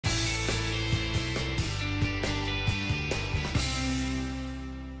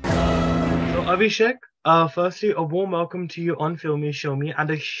Abhishek, firstly, a warm welcome to you on Filme Shilmy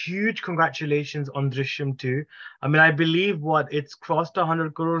and a huge congratulations on Drishyam too. I mean, I believe it's crossed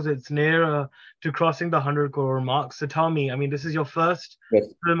 100 crores, it's near to crossing the 100 crore mark. So tell me, I mean, this is your first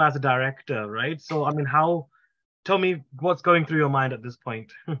Yes. film as a director, right? So, I mean, tell me what's going through your mind at this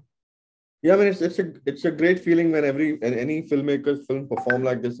point. Yeah, I mean it's a great feeling when any filmmaker's film perform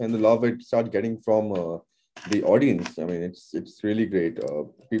like this and the love it start getting from the audience. I mean it's really great.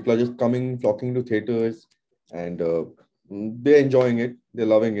 People are just coming flocking to theaters and they're enjoying it. They're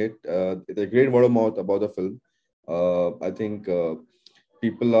loving it. It's a great word of mouth about the film. I think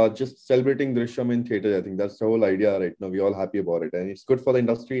people are just celebrating Drishyam in theater. I think that's the whole idea right now. We're all happy about it, and it's good for the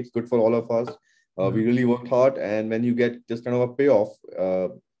industry. It's good for all of us. We really worked hard, and when you get this kind of a payoff,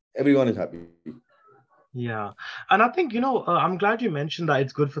 everyone is happy. Yeah. And I think, I'm glad you mentioned that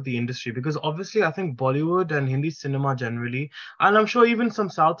it's good for the industry because obviously I think Bollywood and Hindi cinema generally, and I'm sure even some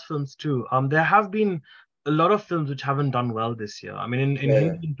South films too, there have been a lot of films which haven't done well this year. I mean, in Yeah, yeah.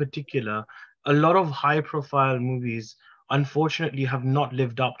 Hindi in particular, a lot of high profile movies unfortunately have not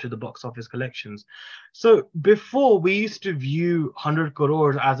lived up to the box office collections. So before we used to view 100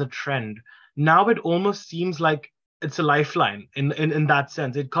 crores as a trend. Now it almost seems like it's a lifeline in that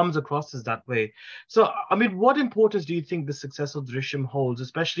sense. It comes across as that way. So, I mean, what importance do you think the success of Drishyam holds,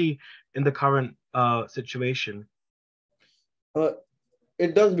 especially in the current situation? Uh,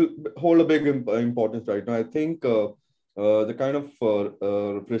 it does hold a big importance right now. I think the kind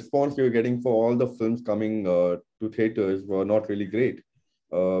of response you're getting for all the films coming to theaters were not really great.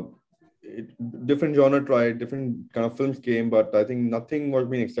 Uh, Different genre tried, different kind of films came, but I think nothing was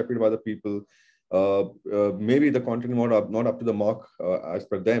being accepted by the people. Maybe the content was not up to the mark as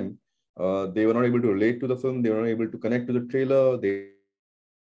per them. They were not able to relate to the film. They were not able to connect to the trailer. They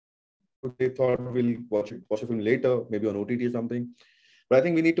thought we'll watch a film later, maybe on OTT or something. But I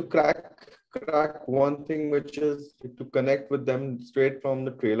think we need to crack one thing, which is to connect with them straight from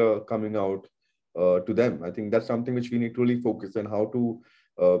the trailer coming out to them. I think that's something which we need to really focus on how to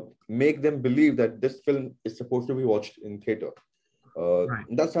uh, make them believe that this film is supposed to be watched in theater. Right.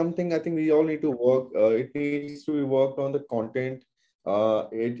 That's something I think we all need to work. It needs to be worked on the content.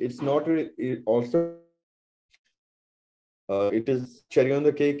 It's not really, also it is cherry on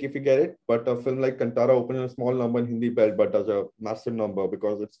the cake if you get it. But a film like Kantara opens a small number in Hindi belt, but does a massive number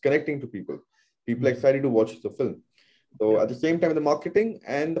because it's connecting to people. People are Mm. excited to watch the film. So Yeah. at the same time, the marketing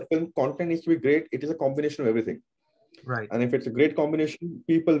and the film content needs to be great. It is a combination of everything. Right. And if it's a great combination,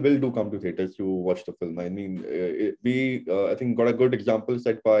 people will do come to theaters to watch the film. I mean, I think got a good example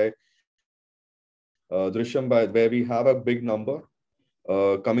set by Drishyam, by where we have a big number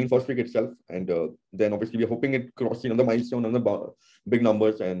coming first week itself, and then obviously we're hoping it crossing another milestone, big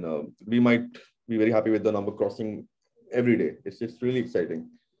numbers, and we might be very happy with the number crossing every day. It's really exciting.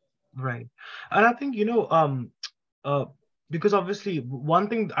 Right. And I think, uh, because obviously one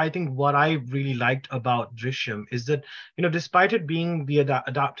thing I think what I really liked about Drishyam is that, despite it being the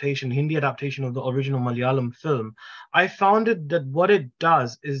adaptation, Hindi adaptation of the original Malayalam film, I found it that what it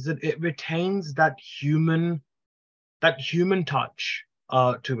does is that it retains that human touch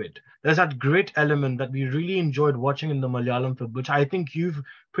to it. There's that grit element that we really enjoyed watching in the Malayalam film, which I think you've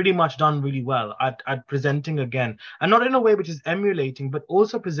pretty much done really well at presenting again, and not in a way which is emulating, but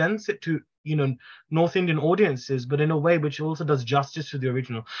also presents it to North Indian audiences, but in a way which also does justice to the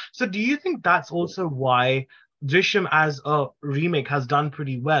original. So, do you think that's also why Drishyam as a remake has done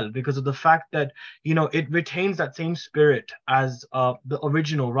pretty well because of the fact that it retains that same spirit as the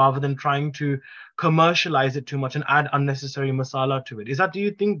original rather than trying to commercialize it too much and add unnecessary masala to it. Do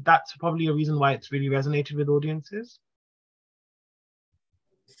you think that's probably a reason why it's really resonated with audiences?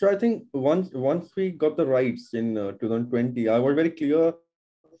 So I think once we got the rights in 2020, I was very clear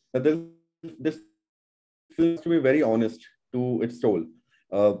that this film has to be very honest to its soul.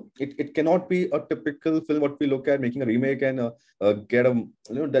 It cannot be a typical film what we look at making a remake and get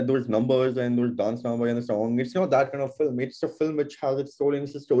that those numbers and those dance number and the song. It's not that kind of film. It's a film which has its soul in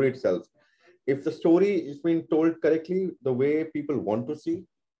the story itself. If the story is being told correctly, the way people want to see,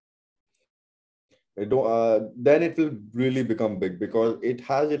 then it will really become big because it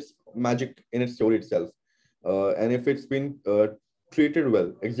has its magic in its story itself. And if it's been treated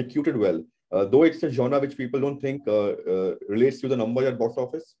well, executed well, though it's a genre which people don't think relates to the number at box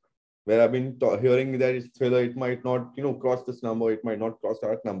office, where I've been hearing that it's thriller, it might not, cross this number, it might not cross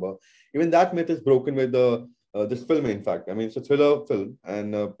that number. Even that myth is broken with the this film. In fact, I mean, it's a thriller film,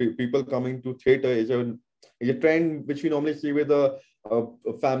 and people coming to theater is a trend which we normally see with a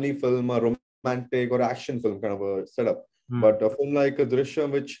family film, a romantic or action film kind of a setup. But Hmm. a film like a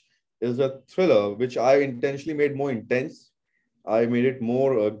Drishyam, which is a thriller, which I intentionally made more intense. I made it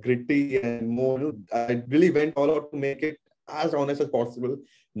more gritty and more, I really went all out to make it as honest as possible,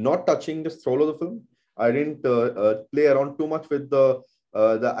 not touching the soul of the film. I didn't play around too much with the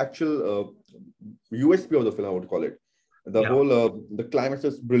actual USP of the film, I would call it. The Yeah. whole the climax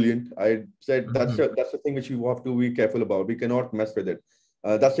is brilliant. I said Hmm. that's the thing which you have to be careful about. We cannot mess with it.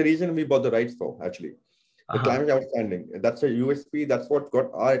 That's the reason we bought the rights for, actually. The Uh-huh. climax is outstanding. That's a USP. That's what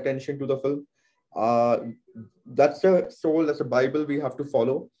got our attention to the film. Uh, that's a soul, that's a Bible we have to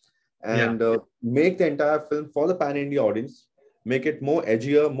follow, Yeah. and make the entire film for the pan India audience, make it more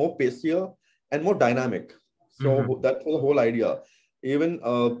edgier, more pacier, and more dynamic. Hmm. So that's the whole idea. Even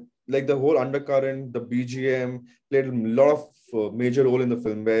like the whole undercurrent, the BGM played a lot of major role in the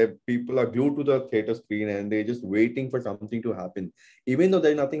film, where people are glued to the theater screen and they're just waiting for something to happen, even though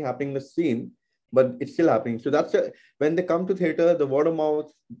there's nothing happening in the scene, but it's still happening. So when they come to theater, the word of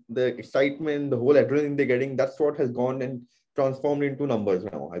mouth, the excitement, the whole adrenaline they're getting, that's what has gone and transformed into numbers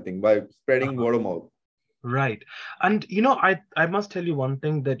now, I think, by spreading Uh-huh. word of mouth. Right. And I must tell you one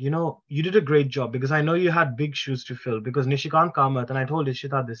thing that you did a great job, because I know you had big shoes to fill, because Nishikant Kamath, and I told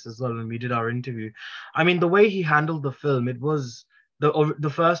Ishita this as well when we did our interview. I mean, the way he handled the film, it was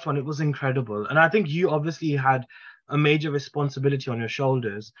the first one, it was incredible. And I think you obviously had a major responsibility on your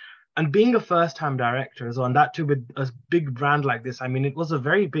shoulders. And being a first-time director as well, and that too with a big brand like this, I mean, it was a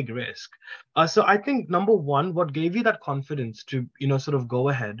very big risk. So I think number one, what gave you that confidence to, sort of go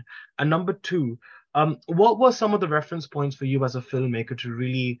ahead, and number two, what were some of the reference points for you as a filmmaker to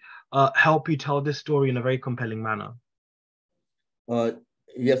really help you tell this story in a very compelling manner? Uh,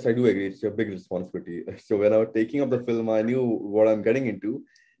 yes, I do agree. It's a big responsibility. So when I was taking up the film, I knew what I'm getting into,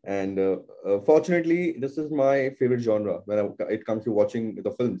 and fortunately, this is my favorite genre when it comes to watching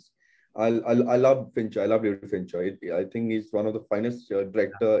the films. I love Fincher. I love David Fincher. I think he's one of the finest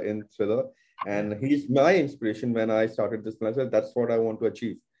director in thriller, and he's my inspiration when I started this film. I said that's what I want to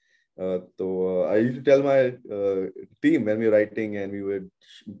achieve. I used to tell my team when we were writing and we were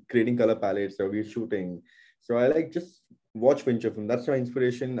creating color palettes or we were shooting. So I like just watch Fincher film. That's my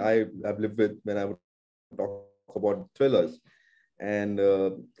inspiration. I've lived with when I would talk about thrillers. And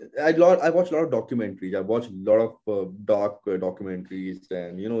I watch a lot of documentaries. I watch a lot of dark documentaries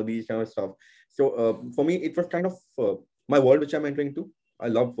and these kind of stuff. So for me, it was kind of my world which I'm entering into. I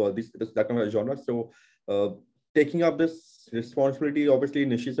love this that kind of genre. So taking up this responsibility, obviously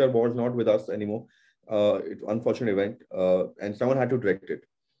Nishi sir was not with us anymore. It's an unfortunate event, and someone had to direct it.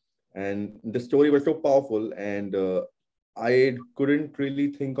 And the story was so powerful, and I couldn't really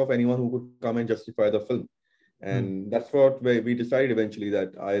think of anyone who could come and justify the film. Hmm. And that's what we decided eventually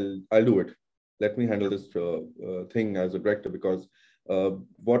that I'll do it. Let me handle this thing as a director, because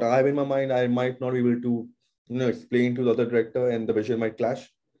what I have in my mind, I might not be able to explain to the other director, and the vision might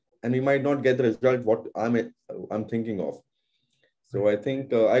clash, and we might not get the result what I'm thinking of. So I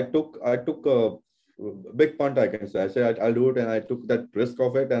think I took a big punt, I can say. I said I'll do it, and I took that risk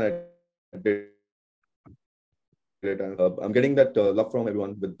of it, and I did it. And I'm getting that love from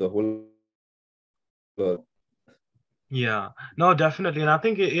everyone with the whole. Yeah, no, definitely, and I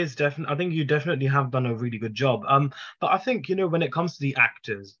think it is definitely. I think you definitely have done a really good job. But I think when it comes to the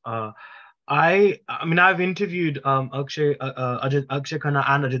actors, I mean, I've interviewed Akshay Khanna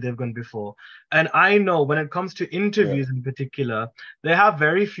and Ajay Devgn before, and I know when it comes to Yeah, interviews in particular, they have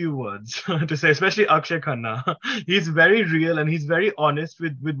very few words to say, especially Akshay Khanna. He's very real and he's very honest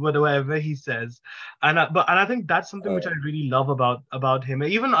with whatever he says, and I think that's something which I really love about him,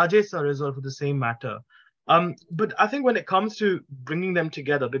 even Ajay sir as well for the same matter. But I think when it comes to bringing them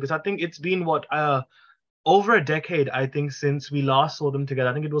together, because I think it's been over a decade, I think, since we last saw them together.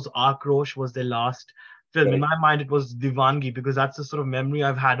 I think it was Akrosh was their last film. In correct, my mind, it was Divangi, because that's the sort of memory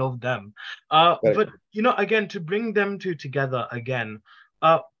I've had of them. But correct. again, to bring them together again,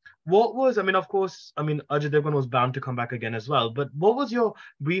 uh, what was? I mean, of course, I mean Ajay Devgn was bound to come back again as well. But what was your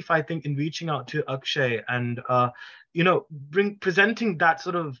brief? I think in reaching out to Akshay and bring presenting that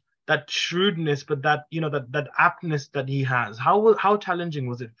sort of that shrewdness, but that that aptness that he has. How challenging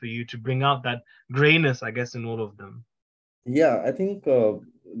was it for you to bring out that grayness, I guess, in all of them? Yeah, I think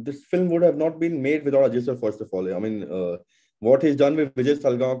this film would have not been made without Ajay sir, first of all. I mean, what he's done with Vijay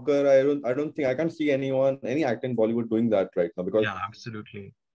Salgaonkar, I don't think I can't see any actor in Bollywood doing that right now, because Yeah,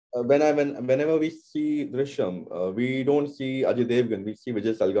 absolutely. whenever we see Drishyam, we don't see Ajay Devgn, we see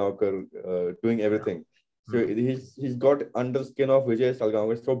Vijay Salgaonkar doing Yeah. everything. So Hmm. he's got under skin of Vijay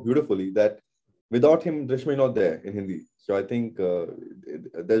Salgaonkar so beautifully that without him, Drishyam is not there in Hindi. So I think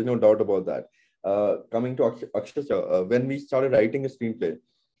there's no doubt about that. Coming to Akshay, sir, when we started writing a screenplay,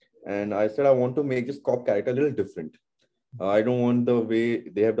 and I said I want to make this cop character a little different. I don't want the way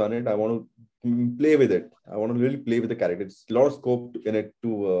they have done it. I want to play with it. I want to really play with the character. It's a lot of scope in it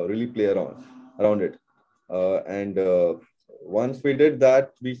to really play around it. And once we did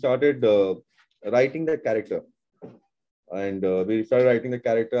that, we started writing the character. And we started writing the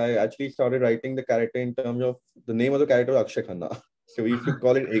character. I actually started writing the character in terms of the name of the character was Akshay Khanna. So we used to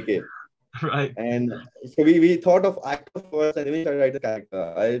call it AK. Right. And so we thought of actor first, and then we started writing the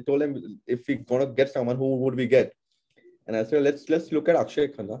character. I told him, if we gonna get someone, who would we get? And I said, let's look at Akshay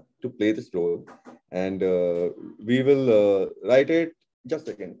Khanna to play this role, and we will write it. Just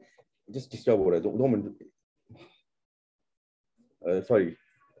a second, just disturb what I don't sorry.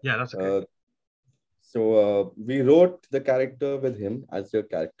 Yeah, that's okay. Uh, so we wrote the character with him as a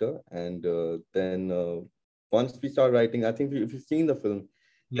character, and then once we start writing, I think if you've seen the film,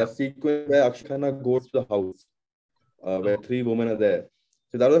 Yeah. that sequence where Akshay Khanna goes to the house, where Oh, three women are there.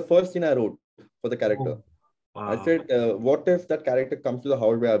 So that was the first scene I wrote for the character. oh, I wow. said, what if that character comes to the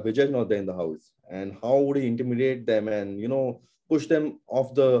house where Vijay is not there in the house? And how would he intimidate them and, push them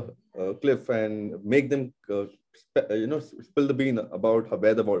off the cliff and make them, spill the bean about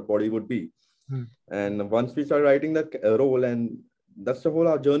where the body would be? Hmm. And once we started writing that role, and that's the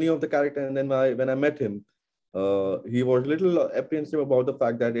whole journey of the character. And then when I met him, he was a little apprehensive about the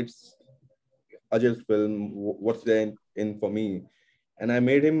fact that it's Ajay's film, what's there in for me? And I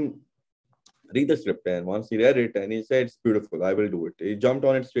made him read the script, and once he read it and he said it's beautiful, I will do it. He jumped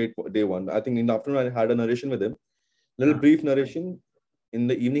on it straight day one. I think in the afternoon I had a narration with him, little Yeah. brief narration. In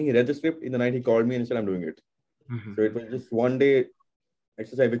the evening he read the script. In the night he called me and said I'm doing it. Hmm. So it was just one day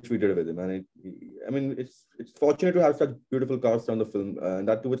exercise which we did with him, and I mean it's fortunate to have such beautiful cast on the film, and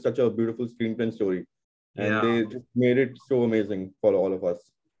that too with such a beautiful screenplay story, and Yeah. they just made it so amazing for all of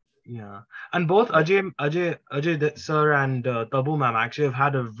us. Yeah, and both Yeah, Sir and Tabu ma'am actually have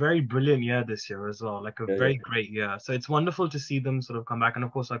had a very brilliant year this year as well, like a yeah, very yeah. great year. So it's wonderful to see them sort of come back. And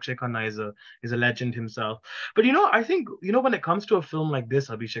of course, Akshay Khanna is a legend himself. But I think when it comes to a film like this,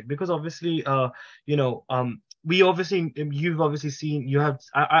 Abhishek, because obviously, we obviously you've obviously seen you have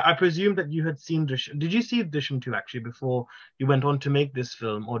I presume that you had seen Drishyam. Did you see Drishyam 2 actually before you went on to make this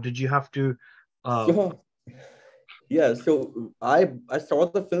film, or did you have to? Uh, So yeah, so I saw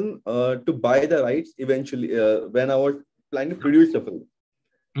the film to buy the rights eventually when I was planning to produce the film.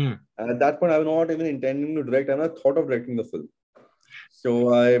 mm, At that point, I was not even intending to direct. I never thought of directing the film. So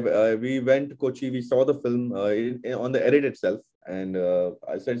we went to Kochi. We saw the film on the edit itself, and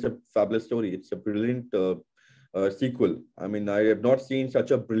I said it's a fabulous story. It's a brilliant sequel. I mean, I have not seen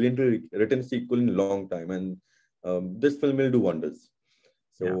such a brilliantly written sequel in a long time, and this film will do wonders.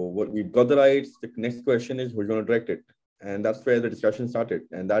 So yeah. what we've got the rights. The next question is who's going to direct it, and that's where the discussion started.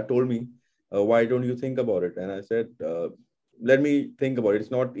 And that told me, why don't you think about it? And I said, let me think about it.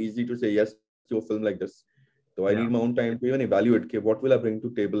 It's not easy to say yes to a film like this. So I need my Yeah. own time to even evaluate, okay, what will I bring to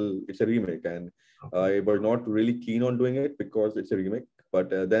table? It's a remake, and Okay. I was not really keen on doing it because it's a remake. But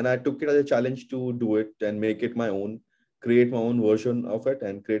then I took it as a challenge to do it and make it my own, create my own version of it,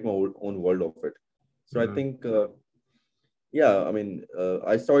 and create my own world of it. So I Mm. think, yeah, I mean,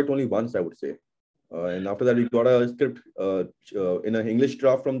 I saw it only once, I would say. And after that, we got a script in an English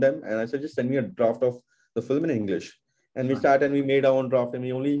draft from them. And I said, just send me a draft of the film in English. And we Right. sat and we made our own draft, and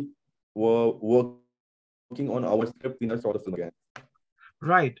we only were working on our script. We never saw the film again.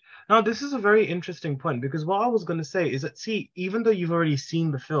 Right. Now, this is a very interesting point because what I was going to say is that, see, even though you've already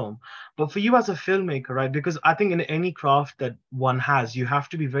seen the film, but for you as a filmmaker, right, because I think in any craft that one has, you have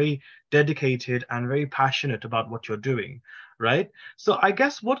to be very dedicated and very passionate about what you're doing, right? So I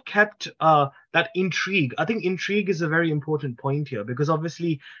guess what kept that intrigue, I think intrigue is a very important point here because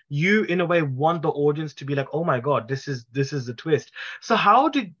obviously you, in a way, want the audience to be like, oh my God, this is the twist. So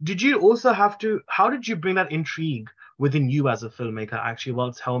did you also have to, how did you bring that intrigue within you as a filmmaker actually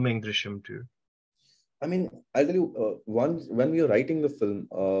whilst helming Drishyam too? I mean, I'll tell you, once when we were writing the film,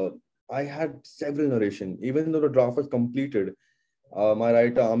 I had several narration. Even though the draft was completed, my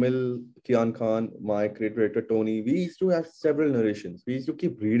writer Amil, Kian Khan, my creative director Tony, we used to have several narrations. We used to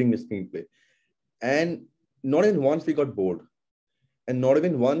keep reading the screenplay. And not even once we got bored. And not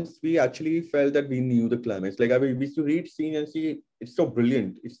even once we actually felt that we knew the climax. Like we used to read scene and see it's so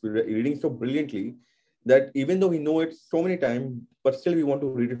brilliant. It's reading so brilliantly that even though we know it so many times, but still we want to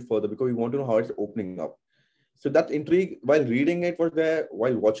read it further because we want to know how it's opening up. So that intrigue while reading it was there.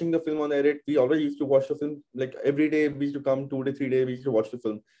 While watching the film on the edit, we always used to watch the film like every day. We used to come 2 to 3 days. We used to watch the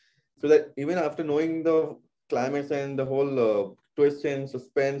film, so that even after knowing the climax and the whole twist and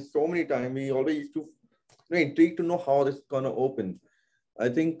suspense so many times, we always used to intrigued to know how this is gonna open. I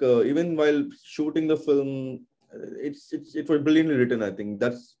think even while shooting the film, it was brilliantly written. I think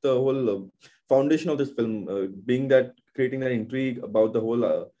that's the whole foundation of this film, being that creating that intrigue about the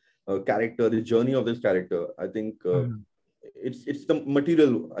whole character, the journey of this character. I think Mhm. it's the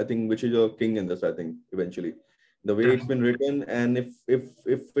material, I think, which is a king in this. I think eventually, the way it's been Definitely. written, and if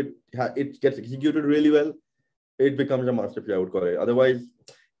it gets executed really well, it becomes a masterpiece. I would call it. Otherwise,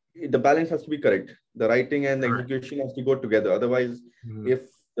 the balance has to be correct. The writing and the Correct. execution has to go together. Otherwise, Mhm. if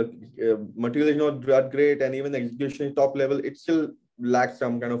the material is not that great and even the execution is top level, it still lacks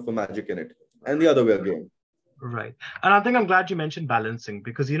some kind of a magic in it. And the other way again. Right. And I think I'm glad you mentioned balancing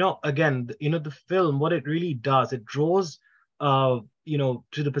because, again, the film, what it really does, it draws,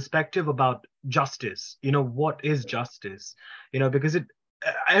 to the perspective about justice. What is justice? Because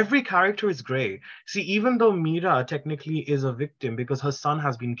every character is gray. See, even though Mira technically is a victim because her son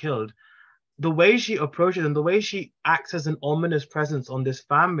has been killed, the way she approaches and the way she acts as an ominous presence on this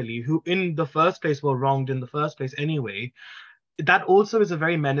family who in the first place were wronged in the first place anyway, that also is a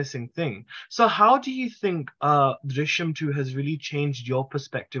very menacing thing. So how do you think Drishyam 2 has really changed your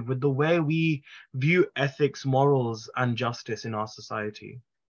perspective with the way we view ethics, morals, and justice in our society?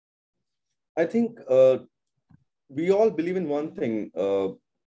 I think we all believe in one thing.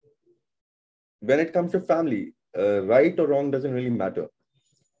 When it comes to family, right or wrong doesn't really matter.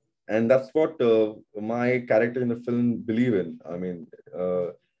 And that's what my character in the film believe in. I mean,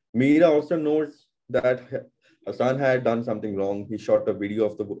 Mira also knows that Hassan had done something wrong. He shot a video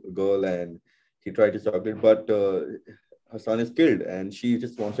of the girl and he tried to chocolate, but Hassan is killed, and she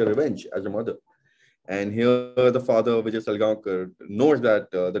just wants her revenge as a mother. And here, the father, Vijay Salgaonkar, knows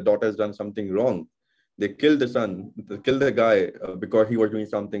that the daughter has done something wrong. They killed the son, they killed the guy because he was doing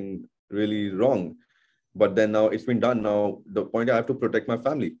something really wrong. But then now it's been done. Now the point, I have to protect my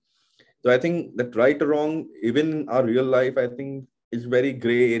family. So I think that right or wrong, even in our real life, I think is very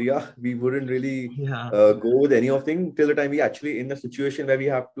gray area. We wouldn't really Yeah, go with any of thing till the time we actually in a situation where we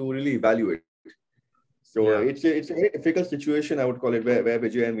have to really evaluate. So yeah, it's a very difficult situation, I would call it, where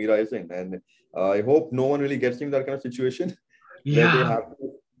Vijay and Meera is in, and I hope no one really gets in that kind of situation where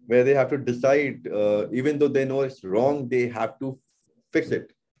they yeah. have to decide, even though they know it's wrong, they have to fix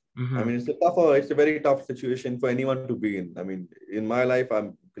it. I Hmm. mean, it's a very tough situation for anyone to be in. I mean, in my life,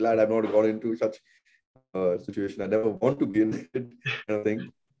 I'm glad I've not got into such situation. I never want to be in it, kind of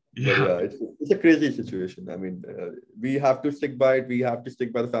thing. But Yeah, yeah, it's a crazy situation. I mean, we have to stick by it. We have to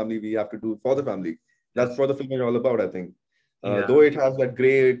stick by the family. We have to do it for the family. That's what the film is all about, I think. yeah. Though it has that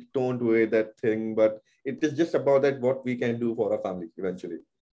gray tone to it, that thing, but it is just about that what we can do for our family eventually.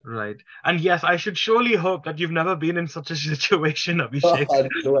 Right. And yes, I should surely hope that you've never been in such a situation, Abhishek.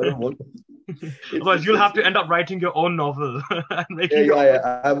 No, I don't want. Otherwise, you'll have It's to end up writing your own novel and yeah, making your yeah, own.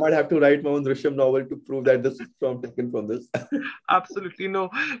 yeah. I might have to write my own Drishyam novel to prove that this is from taken from this. Absolutely no,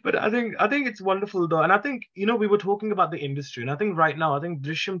 but I think it's wonderful though, and I think we were talking about the industry, and I think right now I think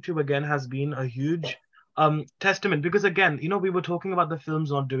Drishyam 2 again has been a huge testament because again we were talking about the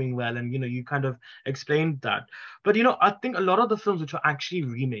films not doing well, and you kind of explained that, but I think a lot of the films which are actually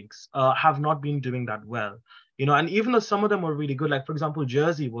remakes have not been doing that well. And even though some of them were really good, like for example,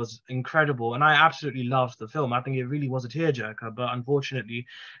 Jersey was incredible, and I absolutely loved the film. I think it really was a tearjerker, but unfortunately,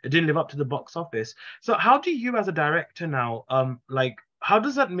 it didn't live up to the box office. So how do you as a director now, like how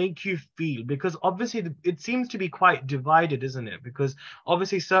does that make you feel? Because obviously it seems to be quite divided, isn't it? Because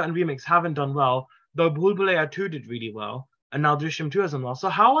obviously certain remakes haven't done well, though Bhul Bhulaiya 2 did really well, and now Drishyam 2 has done well. So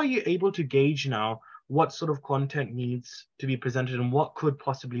how are you able to gauge now what sort of content needs to be presented and what could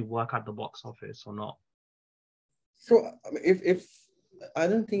possibly work at the box office or not? So I mean, if I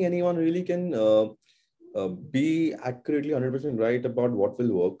don't think anyone really can be accurately 100% right about what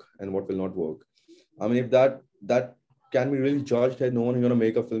will work and what will not work. I mean, if that can be really judged, that no one is going to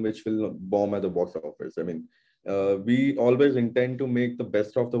make a film which will bomb at the box office. I mean, we always intend to make the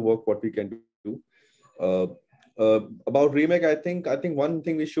best of the work what we can do. Uh, about remake, I think one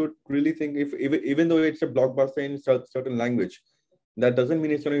thing we should really think, if even though it's a blockbuster in certain language, that doesn't mean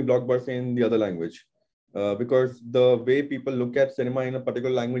it's going to be blockbuster in the other language. Because the way people look at cinema in a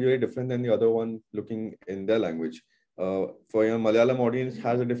particular language is very different than the other one looking in their language. For your Malayalam audience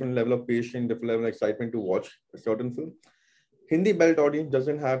has a different level of patience, different level of excitement to watch a certain film. Hindi belt audience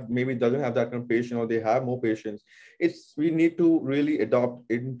doesn't have that kind of patience, or they have more patience. It's we need to really adopt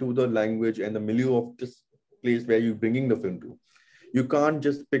into the language and the milieu of this place where you're bringing the film to. You can't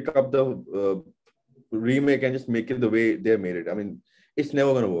just pick up the remake and just make it the way they made it. I mean, it's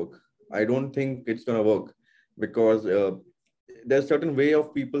never gonna work. I don't think it's gonna work because there's certain way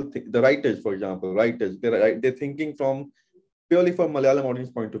of people the writers, for example, they're thinking from purely from Malayalam audience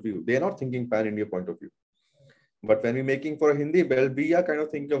point of view. They're not thinking pan India point of view. But when we're making for a Hindi belt, we are kind of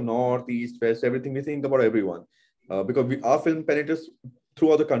thinking of north, east, west, everything. We think about everyone because our film penetrates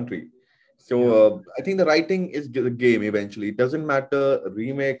throughout the country. So Yeah. I think the writing is the game eventually. It doesn't matter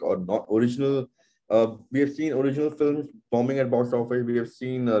remake or not original. We have seen original films bombing at box office. We have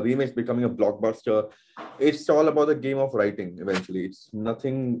seen remakes becoming a blockbuster. It's all about the game of writing eventually. It's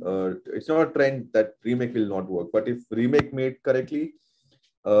nothing. It's not a trend that remake will not work. But if remake made correctly,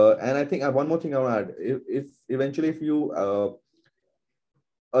 and I think one more thing I want to add. If eventually if you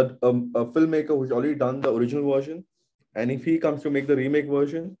a filmmaker who's already done the original version, and if he comes to make the remake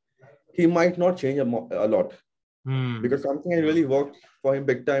version, he might not change a lot Hmm. because something has Yeah. really worked for him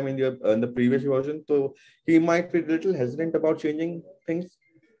big time in the previous version. So he might be a little hesitant about changing things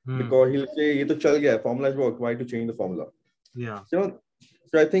Hmm. because he'll say, "ये तो चल गया, formula has worked. Why to change the formula?" Yeah. So,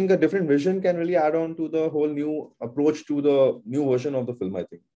 so I think a different vision can really add on to the whole new approach to the new version of the film. I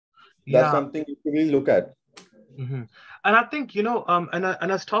think that's Yeah. something you can really look at. Hmm. And I think,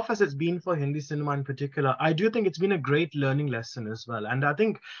 and as tough as it's been for Hindi cinema in particular, I do think it's been a great learning lesson as well. And I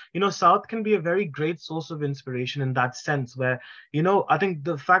think, South can be a very great source of inspiration in that sense, where, I think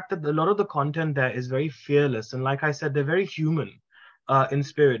the fact that a lot of the content there is very fearless. And like I said, they're very human. In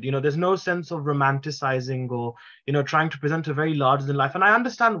spirit, there's no sense of romanticizing or trying to present a very larger than life. And I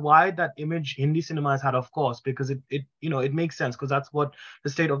understand why that image Hindi cinema has had, of course, because it makes sense because that's what the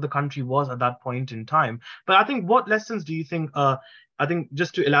state of the country was at that point in time. But I think, what lessons do you think? I think,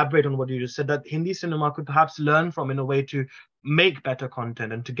 just to elaborate on what you just said, that Hindi cinema could perhaps learn from in a way to make better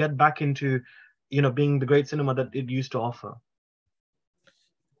content and to get back into, being the great cinema that it used to offer.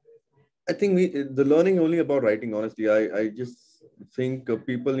 I think the learning only about writing. Honestly, I just think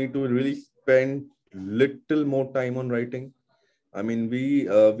people need to really spend little more time on writing. I mean,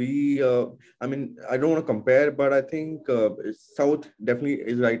 I mean, I don't want to compare, but I think South definitely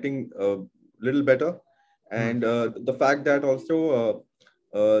is writing a little better. Hmm. And the fact that also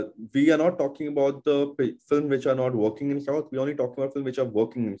we are not talking about the film which are not working in South. We're only talking about film which are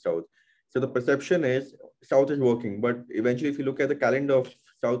working in South. So the perception is South is working, but eventually, if you look at the calendar of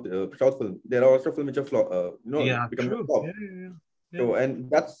South film, there are also films which are Yeah, becoming a true. Yeah, flop. yeah, yeah. Yeah. So, and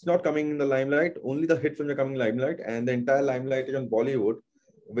that's not coming in the limelight. Only the hit films are coming in limelight, and the entire limelight is on Bollywood,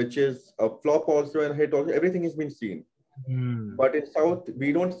 which is a flop also and a hit also. Everything has been seen. Hmm. But in South,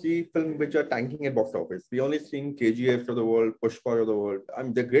 we don't see films which are tanking at box office. We only seeing KGFs of the world, Pushpa of the world. I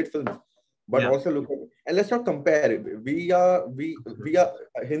mean, they're great films, but Yeah. also look at, and let's not compare it. We are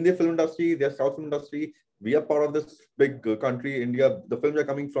Hindi film industry. They're South film industry. We are part of this big country, India. The films are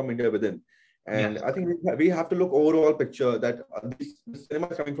coming from India within, and Yes. I think we have to look overall picture that this cinema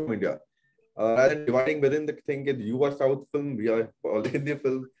is coming from India rather than dividing within the thing that you are South film, we are all Hindi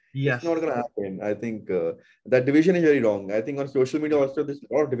film. It's Yes. not going to happen. I think that division is very wrong. I think on social media also there's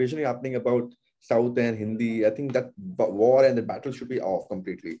a lot of division happening about South and Hindi. I think that war and the battle should be off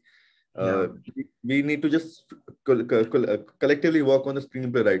completely. Yeah. We need to just collectively work on the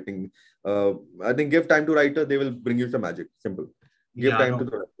screenplay writing. I think give time to writer, they will bring you some magic. Simple. Give Yeah. time to No.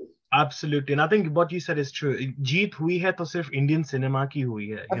 the writer. Absolutely. And I think what you said is true. जीत हुई है तो सिर्फ Indian cinema की हुई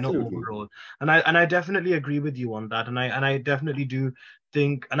है, Absolutely. overall. And I definitely agree with you on that. And I definitely do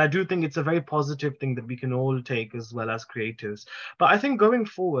think, and I do think it's a very positive thing that we can all take as well as creatives. But I think going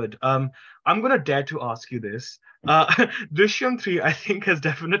forward, I'm gonna dare to ask you this. Uh, Drishyam 3, I think, has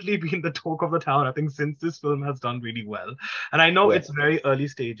definitely been the talk of the town, I think, since this film has done really well. And I know Yeah. it's very early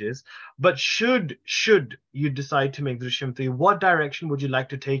stages, but should you decide to make Drishyam 3, what direction would you like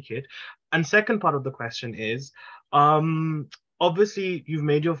to take it? And second part of the question is, obviously you've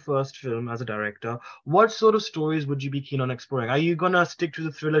made your first film as a director. What sort of stories would you be keen on exploring? Are you gonna stick to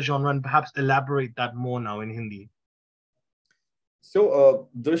the thriller genre and perhaps elaborate that more now in Hindi? So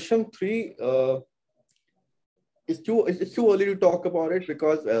Drishyam 3 it's too early to talk about it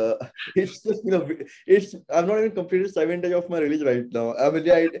because it's just it's I'm not even completed 7 days of my release right now. I mean,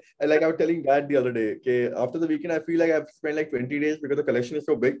 like I was telling Dad the other day. Okay, after the weekend, I feel like I've spent like 20 days because the collection is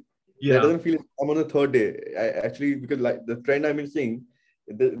so big that it Yeah. doesn't feel I'm on the third day. I actually because like the trend I've been seeing,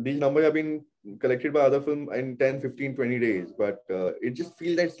 these numbers have been collected by other film in 10, 15, 20 days, but it just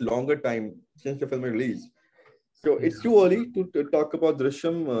feels that it's longer time since the film released. So Yeah. it's too early to talk about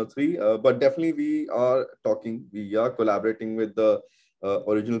Drishyam 3, but definitely we are talking, we are collaborating with the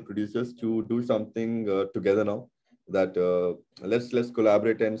original producers to do something together now. That let's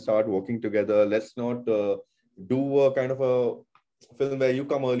collaborate and start working together. Let's not do a kind of a film where you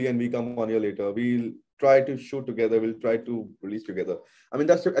come early and we come 1 year later. We'll try to shoot together. We'll try to release together. I mean,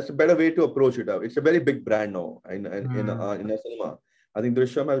 that's a better way to approach it. It's a very big brand now Mm. in a cinema. I think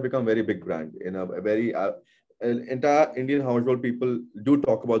Drishyam has become a very big brand in a very entire Indian household, people do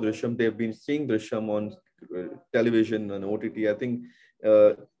talk about Drishyam. They've been seeing Drishyam on television and OTT. I think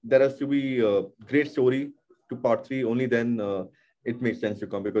there has to be a great story to part three. Only then it makes sense to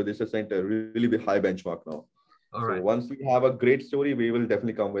come because this is set a really high benchmark now. All So right. once we have a great story, we will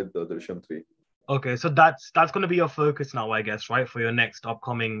definitely come with the Drishyam 3. Okay, so that's going to be your focus now, I guess, right, for your next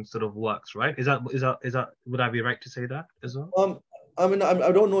upcoming sort of works, right? Is that would I be right to say that as well? Um, I mean,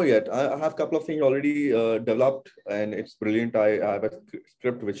 I don't know yet. I have a couple of things already developed, and it's brilliant. I have a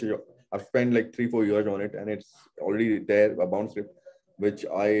script which I've spent like 3 4 years on it, and it's already there, a bound script, which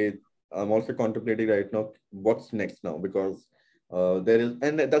I'm also contemplating right now. What's next now? Because there is,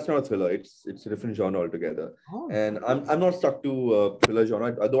 and that's not a thriller. It's a different genre altogether. Oh, And I'm not stuck to thriller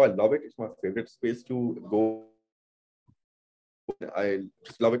genre, although I love it. It's my favorite space to go in. I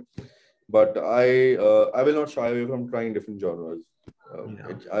just love it, but I will not shy away from trying different genres.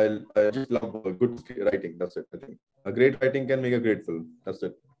 yeah. I just love good writing. That's it. I think a great writing can make a great film. That's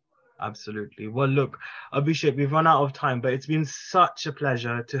it. Absolutely. Well, look, Abhishek, we've run out of time, but it's been such a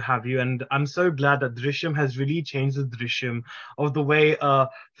pleasure to have you. And I'm so glad that Drishyam has really changed the Drishyam of the way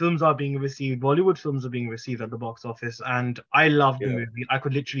films are being received, Bollywood films are being received at the box office. And I love the Yeah. movie. I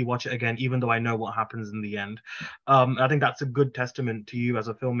could literally watch it again, even though I know what happens in the end. I think that's a good testament to you as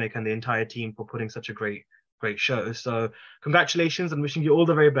a filmmaker and the entire team for putting such a great show. So congratulations and wishing you all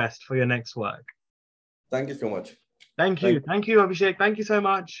the very best for your next work. Thank you so much. Thank Thank you. you. Thank you, Abhishek. Thank you so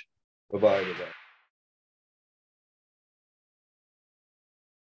much. Bye bye. Bye bye.